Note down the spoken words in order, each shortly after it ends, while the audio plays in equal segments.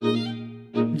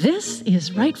This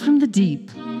is Right from the Deep.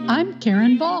 I'm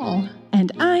Karen Ball.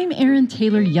 And I'm Erin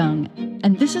Taylor Young.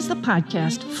 And this is the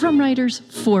podcast from writers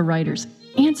for writers,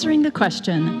 answering the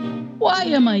question, why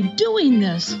am I doing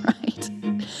this? Right.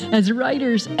 As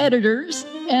writers, editors,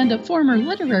 and a former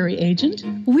literary agent,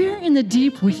 we're in the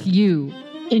deep with you,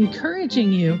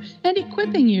 encouraging you and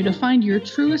equipping you to find your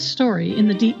truest story in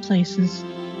the deep places.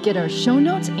 Get our show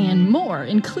notes and more,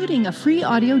 including a free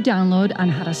audio download on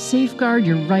how to safeguard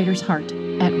your writer's heart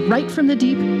at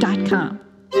rightfromthedeep.com.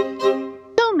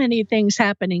 So many things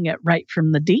happening at Right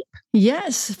from the Deep.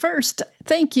 Yes. First,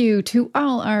 thank you to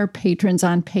all our patrons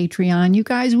on Patreon. You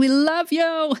guys, we love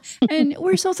you. And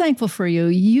we're so thankful for you.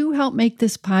 You help make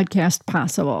this podcast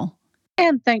possible.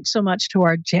 And thanks so much to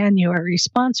our January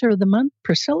sponsor of the month,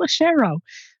 Priscilla Sharrow.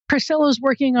 Priscilla's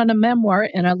working on a memoir,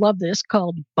 and I love this,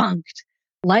 called Bunked: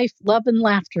 Life, Love, and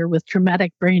Laughter with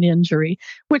Traumatic Brain Injury,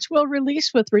 which will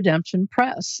release with Redemption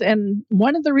Press. And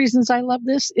one of the reasons I love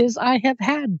this is I have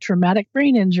had traumatic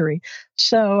brain injury.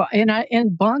 So,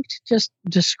 and Bunked just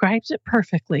describes it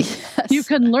perfectly. Yes. You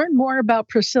can learn more about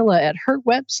Priscilla at her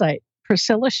website,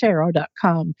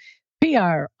 PriscillaSharrow.com.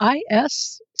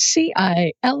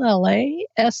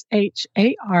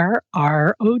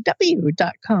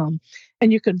 PriscillaSharrow.com.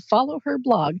 And you can follow her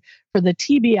blog for the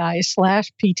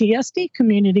TBI/PTSD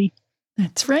community.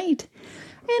 That's right.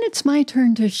 And it's my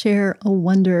turn to share a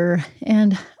wonder.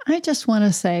 And I just want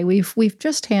to say we've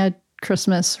just had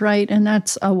Christmas, right? And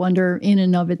that's a wonder in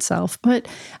and of itself. But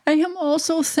I am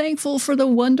also thankful for the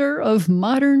wonder of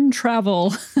modern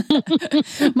travel.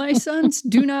 My sons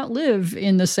do not live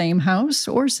in the same house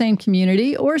or same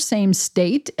community or same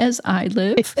state as I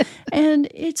live. And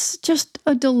it's just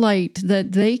a delight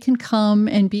that they can come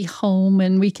and be home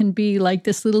and we can be like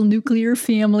this little nuclear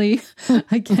family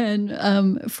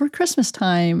again for Christmas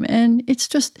time. And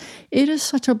it is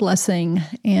such a blessing.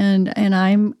 And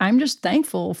I'm just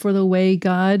thankful for the way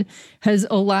God has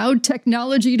allowed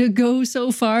technology to go so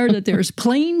far that there's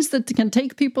planes that can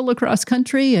take people across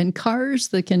country and cars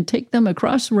that can take them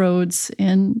across roads.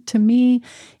 And to me,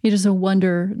 it is a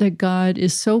wonder that God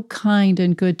is so kind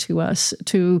and good to us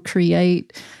to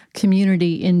create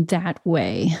community in that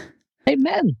way.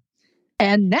 Amen.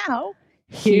 And now,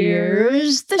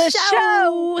 here's the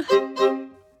show.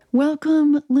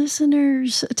 Welcome,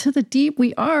 listeners, to the Deep.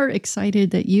 We are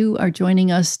excited that you are joining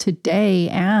us today,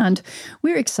 and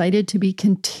we're excited to be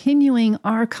continuing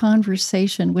our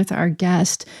conversation with our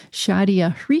guest,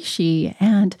 Shadia Hrishi,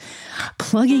 and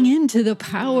plugging into the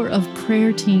power of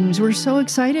prayer teams. We're so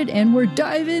excited, and we're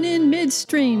diving in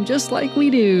midstream, just like we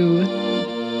do.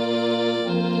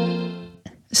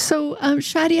 So,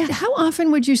 Shadia, how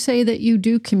often would you say that you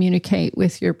do communicate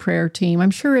with your prayer team?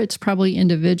 I'm sure it's probably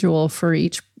individual for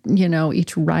each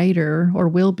writer, or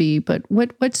will be, but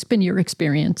what's been your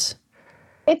experience?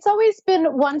 It's always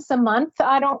been once a month.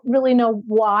 I don't really know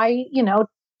why,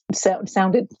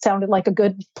 sounded like a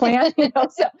good plan,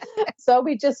 So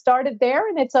we just started there,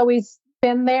 and it's always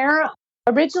been there.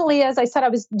 Originally, as I said, I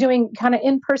was doing kind of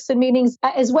in-person meetings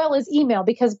as well as email,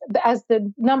 because as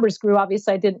the numbers grew,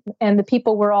 obviously I didn't, and the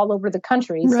people were all over the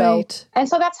country. Right.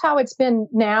 So that's how it's been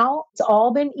now. It's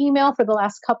all been email for the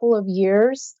last couple of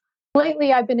years.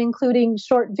 Lately, I've been including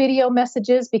short video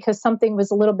messages because something was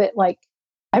a little bit like,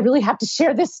 I really have to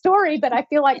share this story, but I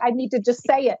feel like I need to just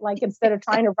say it, like, instead of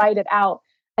trying to write it out.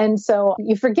 And so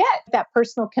you forget that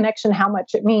personal connection, how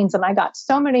much it means. And I got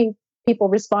so many people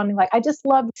responding like, I just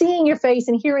love seeing your face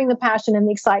and hearing the passion and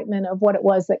the excitement of what it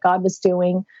was that God was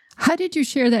doing. How did you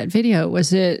share that video?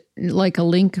 Was it like a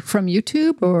link from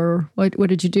YouTube, or what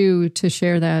did you do to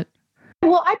share that?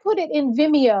 Well, I put it in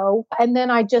Vimeo, and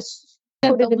then I just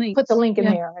put the link in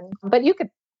there. But you could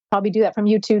probably do that from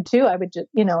YouTube too. I would just,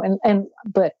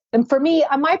 but for me,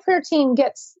 my prayer team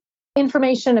gets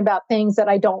information about things that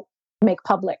I don't make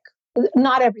public.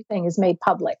 Not everything is made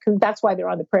public. That's why they're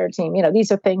on the prayer team.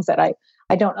 These are things that I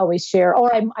don't always share,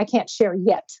 or I can't share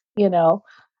yet,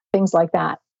 things like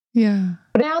that. Yeah.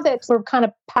 But now that we're kind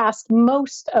of past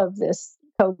most of this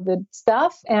COVID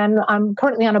stuff, and I'm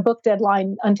currently on a book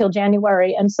deadline until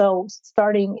January. And so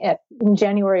starting in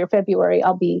January or February,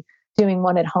 I'll be doing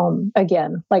one at home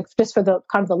again, like just for the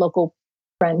kind of the local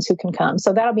friends who can come.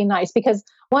 So that'll be nice, because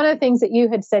one of the things that you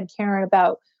had said, Karen,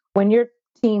 about when your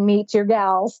team meets, your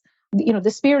gals,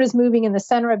 the Spirit is moving in the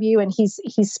center of you, and he's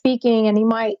speaking, and he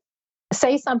might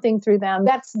say something through them.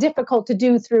 That's difficult to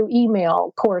do through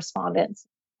email correspondence.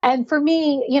 And for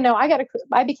me,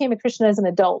 I became a Christian as an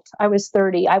adult. I was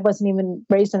 30. I wasn't even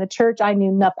raised in a church. I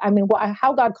knew nothing. I mean,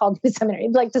 how God called me to seminary,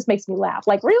 it just makes me laugh.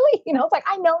 Like, really? It's like,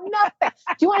 I know nothing.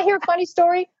 Do you want to hear a funny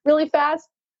story really fast?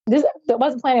 I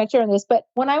wasn't planning on sharing this, but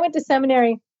when I went to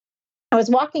seminary, I was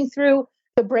walking through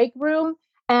the break room,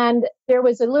 and there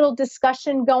was a little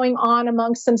discussion going on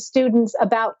among some students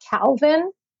about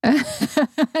Calvin.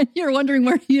 You're wondering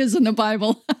where he is in the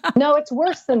Bible. No, it's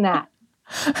worse than that.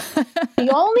 The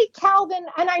only Calvin,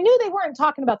 and I knew they weren't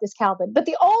talking about this Calvin, but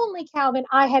the only Calvin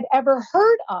I had ever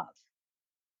heard of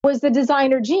was the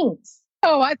designer jeans.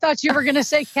 Oh, I thought you were going to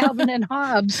say Calvin and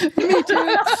Hobbes. Me too.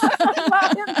 Well,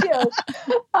 him too.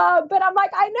 But I'm like,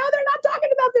 I know they're not talking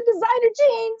about the designer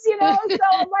jeans, you know? So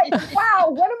I'm like, wow,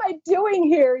 what am I doing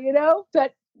here, you know?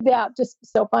 But yeah, just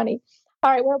so funny. All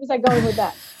right, where was I going with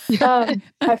that?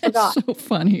 I forgot. So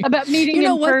funny. About meeting You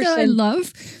know in what person. I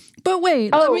love? But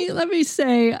wait, let me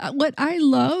say what I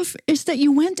love is that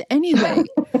you went anyway.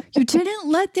 You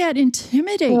didn't let that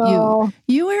intimidate you.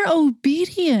 You were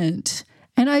obedient.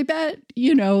 And I bet,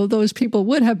 you know, those people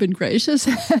would have been gracious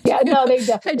they definitely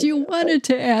had you wanted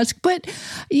to ask. But,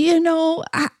 you know,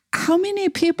 how many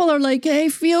people are like, I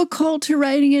feel called to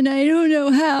writing and I don't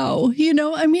know how, you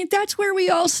know, I mean, that's where we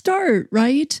all start,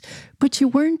 right? But you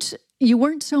weren't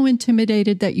so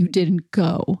intimidated that you didn't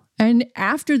go. And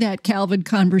after that Calvin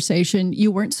conversation, you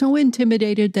weren't so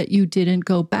intimidated that you didn't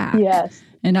go back. Yes.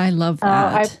 And I love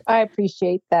that. I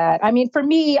appreciate that. I mean, for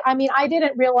me, I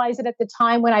didn't realize it at the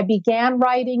time when I began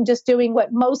writing, just doing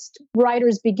what most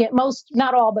writers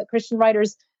not all, but Christian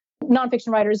writers, nonfiction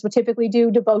writers would typically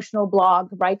do, devotional blog,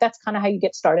 right? That's kind of how you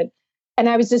get started. And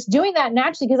I was just doing that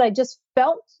naturally because I just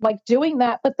felt like doing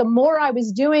that. But the more I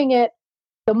was doing it,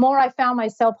 the more I found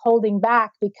myself holding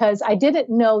back because I didn't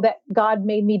know that God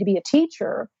made me to be a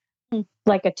teacher,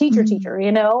 like a teacher,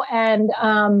 you know?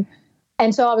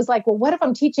 And so I was like, well, what if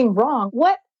I'm teaching wrong?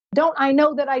 What don't I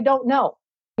know that I don't know,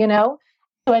 you know?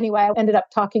 So anyway, I ended up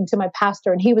talking to my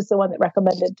pastor and he was the one that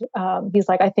recommended, he's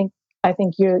like, I think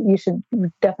you should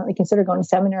definitely consider going to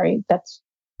seminary. That's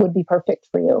would be perfect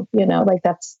for you. You know, like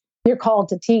you're called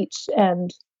to teach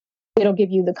and it'll give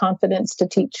you the confidence to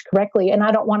teach correctly. And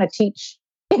I don't want to teach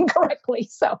incorrectly.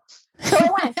 So I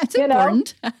went, That's you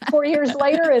important. know, 4 years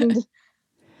later and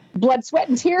blood, sweat,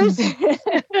 and tears.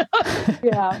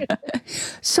 Yeah.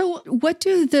 So what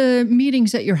do the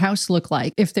meetings at your house look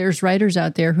like? If there's writers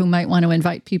out there who might want to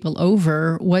invite people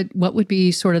over, what would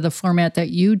be sort of the format that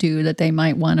you do that they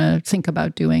might want to think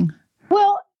about doing?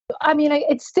 Well, I mean,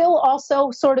 it's still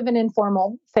also sort of an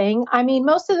informal thing. I mean,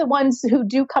 most of the ones who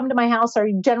do come to my house are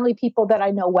generally people that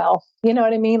I know well. You know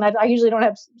what I mean? I usually don't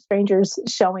have strangers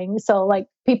showing. So like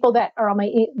people that are on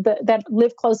that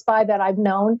live close by that I've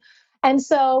known. And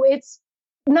so it's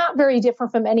not very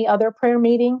different from any other prayer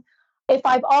meeting. If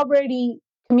I've already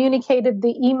communicated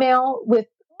the email with,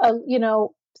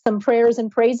 some prayers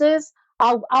and praises,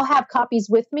 I'll have copies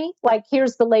with me. Like,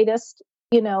 here's the latest,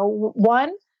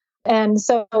 one. And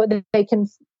so that they can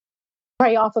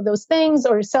pray off of those things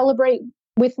or celebrate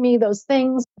with me those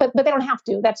things, but they don't have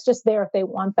to. That's just there if they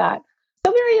want that.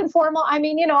 So very informal. I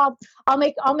mean, I'll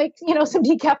make some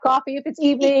decaf coffee if it's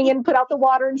evening and put out the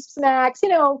water and snacks,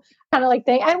 kind of like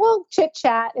thing. And we'll chit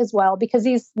chat as well because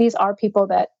these are people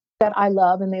that I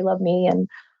love and they love me. And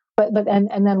but then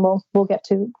we'll get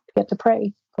to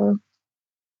pray for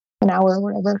an hour or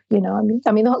whatever.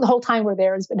 I mean the whole time we're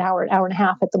there is an hour and a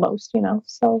half at the most.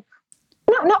 So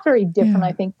not very different,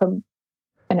 I think, from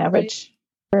an average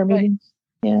prayer meeting.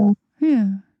 Yeah. Yeah.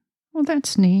 Well,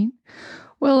 that's neat.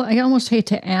 Well, I almost hate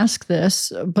to ask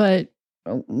this, but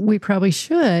we probably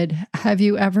should. Have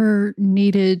you ever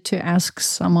needed to ask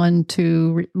someone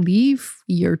to leave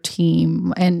your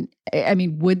team? And I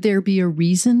mean, would there be a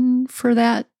reason for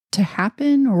that to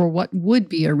happen, or what would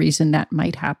be a reason that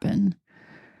might happen?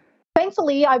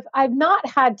 Thankfully, I've not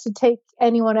had to take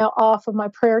anyone off of my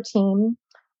prayer team,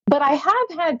 but I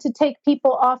have had to take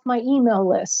people off my email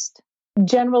list.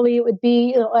 Generally, it would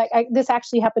be like this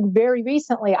actually happened very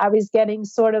recently. I was getting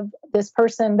sort of this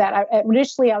person that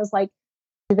initially I was like,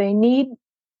 do they need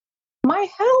my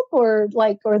help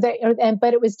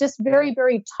but it was just very,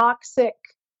 very toxic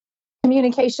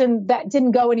communication that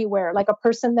didn't go anywhere. Like a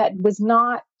person that was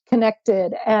not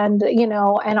connected, and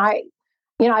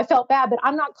I felt bad, but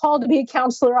I'm not called to be a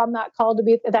counselor. I'm not called to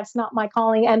be. That's not my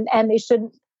calling, and they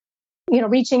shouldn't.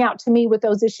 Reaching out to me with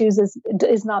those issues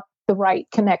is not the right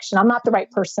connection. I'm not the right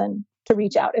person to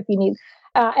reach out if you need.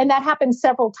 And that happened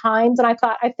several times. And I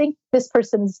thought, I think this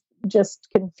person's just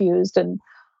confused and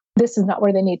this is not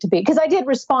where they need to be. Because I did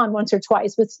respond once or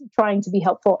twice with trying to be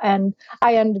helpful. And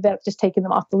I ended up just taking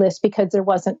them off the list because there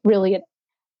wasn't really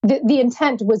the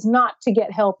intent was not to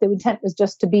get help. The intent was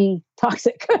just to be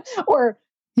toxic or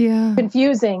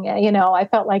confusing. I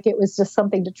felt like it was just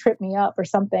something to trip me up or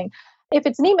something. If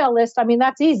it's an email list, I mean,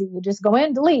 that's easy. You just go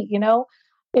in, delete,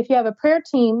 If you have a prayer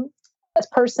team, a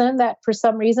person that for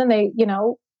some reason they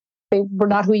they were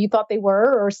not who you thought they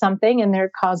were or something, and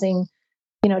they're causing,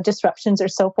 disruptions or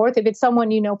so forth. If it's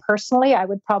someone you know personally, I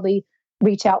would probably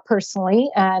reach out personally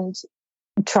and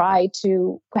try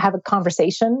to have a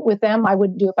conversation with them. I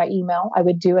wouldn't do it by email. I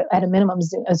would do it at a minimum,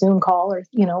 a Zoom call, or,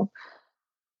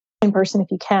 in person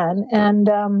if you can. And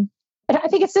I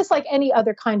think it's just like any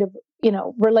other kind of,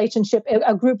 relationship,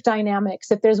 a group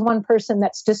dynamics. If there's one person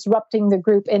that's disrupting the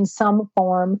group in some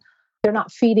form, they're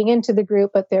not feeding into the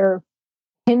group, but they're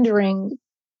hindering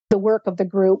the work of the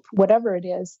group, whatever it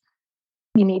is,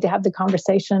 you need to have the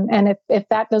conversation. And if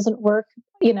that doesn't work,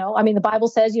 the Bible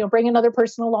says, bring another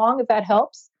person along if that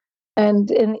helps.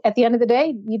 And at the end of the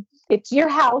day, it's your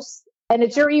house and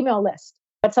it's your email list.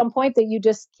 At some point that you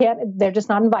just can't, they're just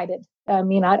not invited. I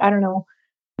don't know.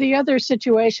 The other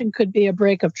situation could be a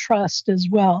break of trust as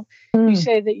well. You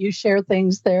say that you share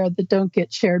things there that don't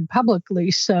get shared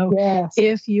publicly. So yes.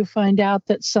 If you find out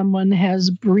that someone has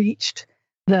breached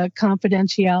the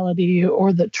confidentiality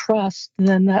or the trust,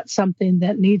 then that's something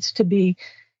that needs to be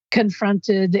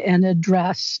confronted and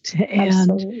addressed.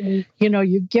 Absolutely. And,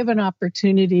 you give an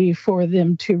opportunity for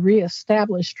them to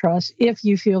reestablish trust if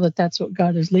you feel that that's what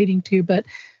God is leading to. But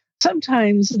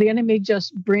sometimes the enemy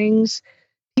just brings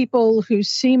people who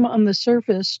seem on the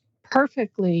surface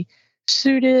perfectly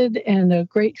suited and a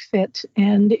great fit.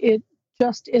 And it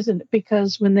just isn't,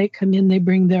 because when they come in, they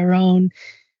bring their own.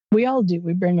 We all do.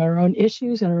 We bring our own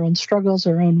issues and our own struggles,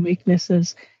 our own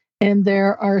weaknesses. And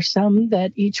there are some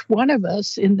that each one of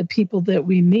us, in the people that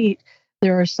we meet,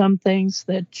 there are some things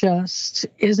that just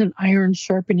isn't iron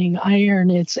sharpening iron.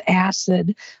 It's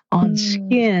acid on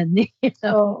skin.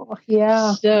 Oh,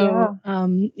 yeah. So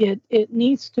it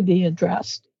needs to be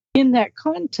addressed in that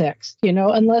context,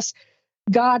 unless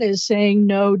God is saying,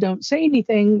 no, don't say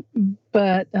anything.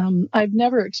 But I've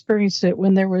never experienced it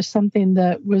when there was something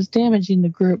that was damaging the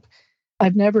group.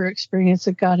 I've never experienced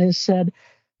that God has said,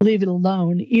 leave it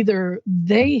alone. Either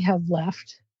they have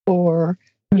left or,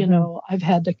 I've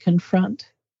had to confront.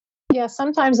 Yeah,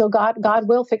 sometimes God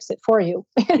will fix it for you.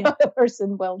 The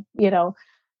person will,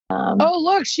 oh,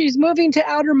 look, she's moving to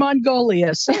Outer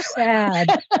Mongolia. So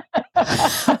sad.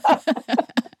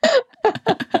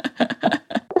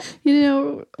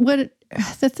 What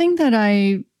the thing that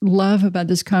I love about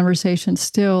this conversation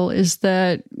still is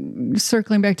that,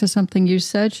 circling back to something you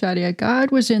said, Shadia,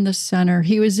 God was in the center.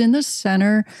 He was in the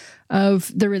center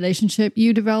of the relationship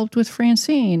you developed with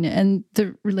Francine, and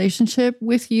the relationship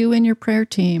with you and your prayer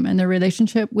team, and the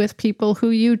relationship with people who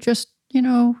you just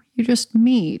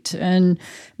meet. And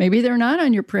maybe they're not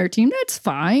on your prayer team. That's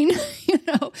fine,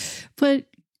 but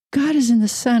God is in the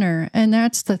center. And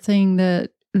that's the thing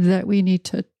that we need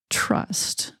to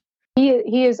trust.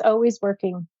 He is always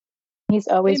working. He's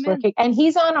always Amen. working, and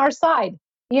he's on our side.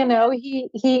 He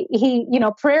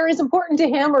prayer is important to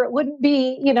him, or it wouldn't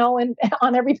be,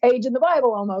 on every page in the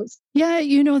Bible almost. Yeah.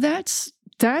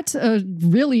 That's a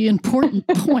really important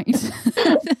point.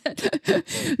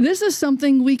 This is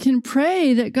something we can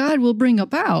pray that God will bring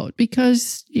about,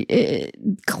 because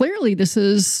clearly this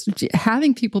is,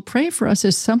 having people pray for us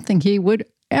is something he would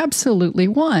absolutely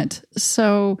want.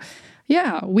 So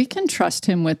yeah, we can trust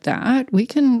him with that. We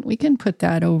can put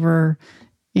that over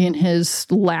in his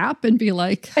lap and be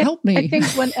like, help me. I think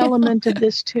one element of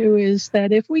this too is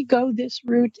that if we go this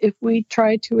route, if we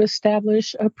try to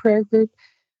establish a prayer group,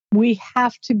 we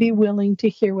have to be willing to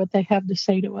hear what they have to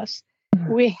say to us.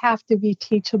 We have to be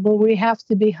teachable. We have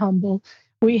to be humble.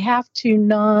 We have to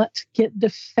not get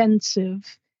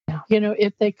defensive.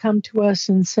 If they come to us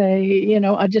and say,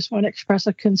 I just want to express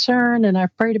a concern and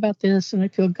I've prayed about this and I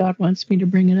feel God wants me to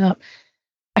bring it up.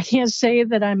 I can't say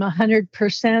that I'm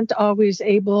 100% always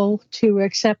able to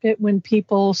accept it when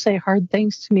people say hard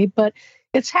things to me, but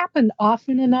it's happened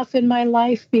often enough in my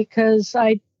life, because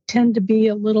I tend to be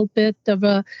a little bit of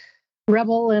a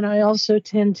rebel, and I also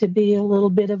tend to be a little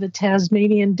bit of a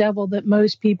Tasmanian devil that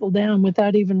mows people down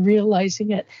without even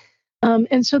realizing it.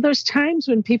 And so there's times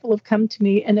when people have come to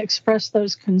me and expressed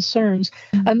those concerns,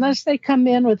 unless they come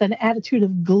in with an attitude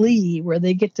of glee where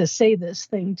they get to say this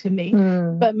thing to me.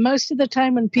 But most of the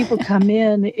time when people come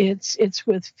in, it's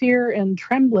with fear and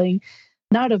trembling,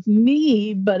 not of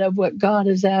me, but of what God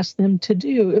has asked them to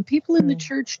do. People in the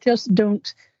church just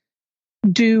don't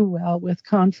do well with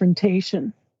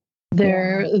confrontation.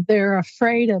 They're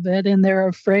afraid of it, and they're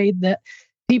afraid that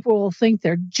people will think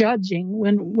they're judging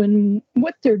when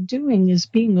what they're doing is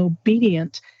being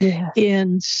obedient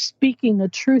in speaking a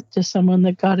truth to someone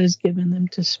that God has given them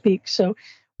to speak. So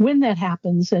when that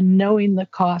happens, and knowing the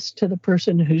cost to the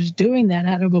person who's doing that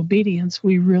out of obedience,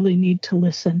 we really need to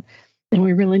listen, and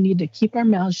we really need to keep our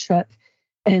mouths shut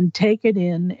and take it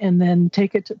in, and then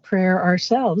take it to prayer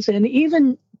ourselves. And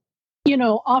even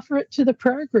offer it to the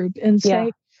prayer group and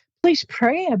say, please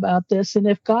pray about this. And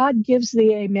if God gives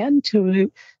the amen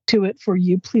to it for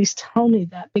you, please tell me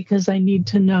that, because I need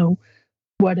to know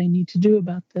what I need to do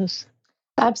about this.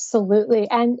 Absolutely.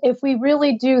 And if we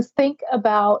really do think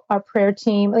about our prayer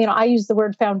team, I use the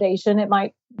word foundation. It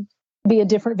might be a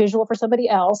different visual for somebody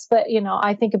else, but,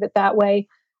 I think of it that way.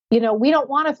 We don't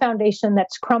want a foundation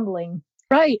that's crumbling.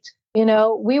 Right.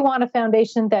 We want a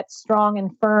foundation that's strong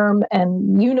and firm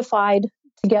and unified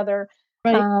together.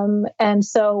 Right. And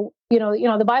so,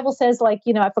 the Bible says, like,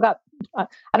 I forgot, I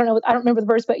don't remember the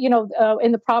verse, but,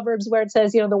 in the Proverbs where it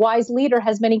says, the wise leader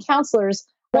has many counselors.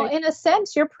 Well, in a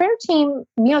sense, your prayer team,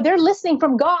 they're listening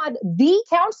from God, the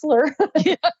counselor.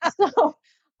 So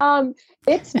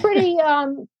it's pretty,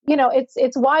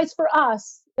 it's wise for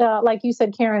us, like you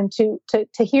said, Karen, to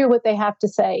hear what they have to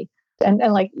say. And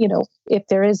like, if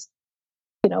there is,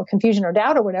 confusion or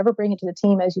doubt or whatever, bring it to the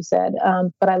team, as you said.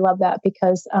 But I love that,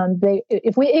 because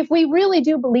if we really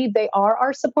do believe they are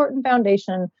our support and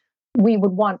foundation, we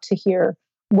would want to hear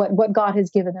what God has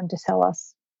given them to tell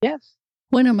us. Yes.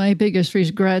 One of my biggest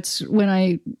regrets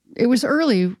it was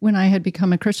early when I had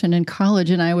become a Christian in college,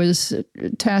 and I was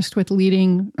tasked with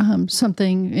leading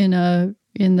something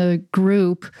in the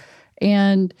group,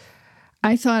 and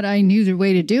I thought I knew the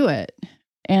way to do it.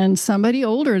 And somebody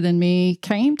older than me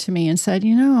came to me and said,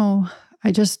 I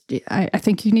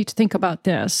think you need to think about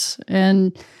this.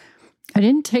 And I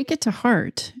didn't take it to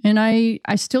heart. And I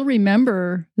still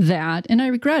remember that, and I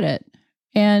regret it.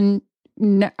 And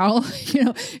now,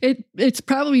 it's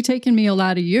probably taken me a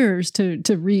lot of years to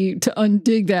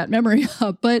undig that memory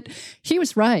up, but he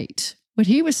was right. What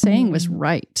he was saying was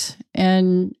right.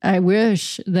 And I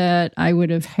wish that I would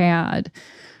have had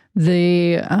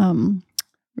the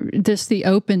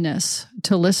openness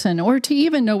to listen, or to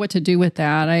even know what to do with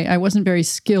that. I wasn't very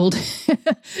skilled,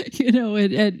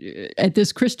 at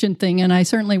this Christian thing. And I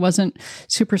certainly wasn't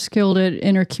super skilled at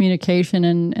intercommunication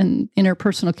and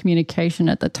interpersonal communication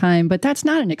at the time, but that's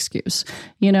not an excuse.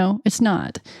 It's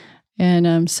not.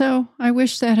 And so I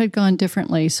wish that had gone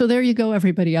differently. So there you go,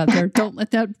 everybody out there. Don't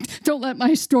let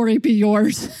my story be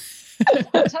yours.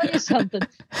 I'll tell you something.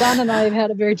 Don and I have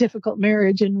had a very difficult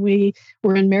marriage, and we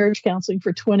were in marriage counseling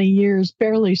for 20 years,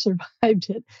 barely survived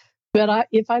it. But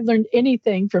if I've learned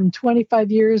anything from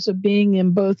 25 years of being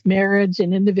in both marriage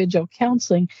and individual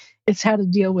counseling, it's how to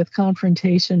deal with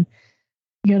confrontation.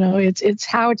 It's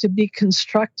how to be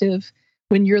constructive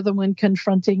when you're the one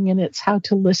confronting, and it's how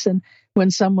to listen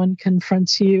when someone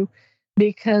confronts you.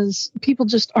 Because people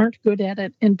just aren't good at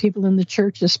it, and people in the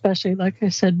church, especially, like I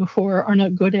said before, are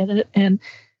not good at it, and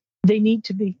they need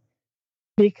to be,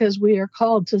 because we are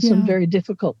called to some very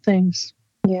difficult things.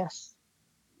 Yes.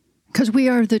 Because we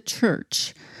are the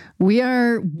church. We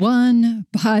are one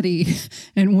body,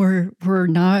 and we're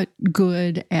not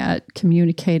good at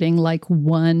communicating like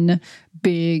one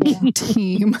big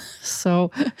team.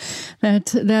 So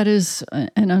that is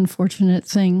an unfortunate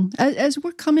thing. As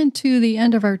we're coming to the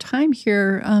end of our time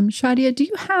here, Shadia, do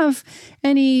you have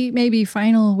any maybe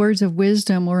final words of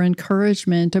wisdom or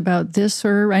encouragement about this,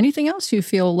 or anything else you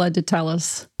feel led to tell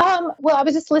us? Well, I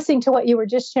was just listening to what you were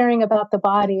just sharing about the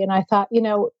body, and I thought,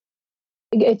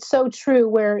 it's so true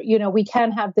where, we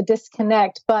can have the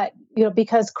disconnect, but,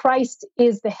 because Christ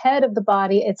is the head of the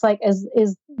body, it's like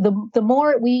the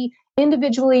more we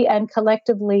individually and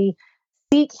collectively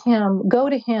seek him, go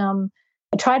to him,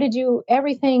 try to do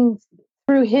everything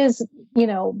through his,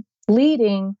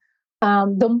 leading,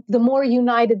 the more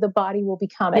united the body will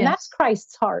become. And that's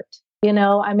Christ's heart.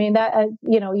 I mean, that,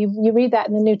 you read that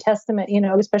in the New Testament,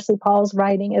 especially Paul's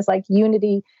writing is like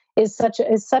unity is such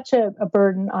a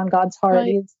burden on God's heart.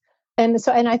 Right.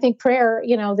 And I think prayer,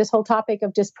 this whole topic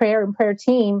of just prayer and prayer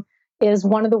team is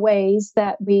one of the ways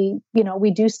that we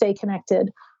do stay connected.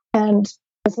 And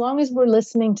as long as we're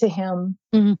listening to him,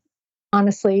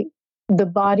 honestly, the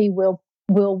body will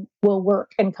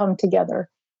work and come together.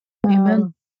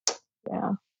 Amen.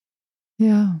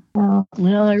 Yeah. Well,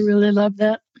 I really love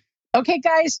that. Okay,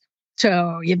 guys.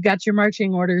 So you've got your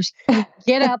marching orders.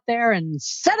 Get out there and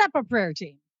set up a prayer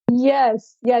team.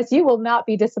 Yes, you will not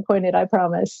be disappointed, I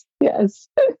promise. Yes.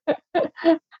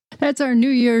 That's our New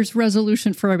Year's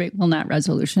resolution not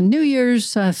resolution, New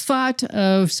Year's thought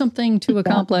of something to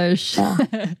accomplish. Yeah,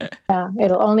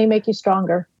 it'll only make you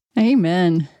stronger.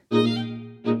 Amen.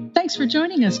 Thanks for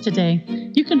joining us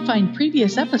today. You can find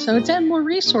previous episodes and more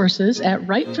resources at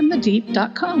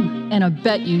rightfromthedeep.com. And I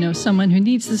bet you know someone who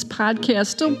needs this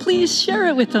podcast, so please share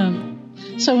it with them.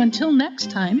 So until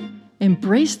next time,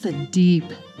 embrace the deep.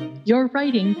 Your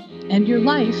writing and your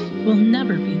life will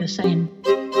never be the same.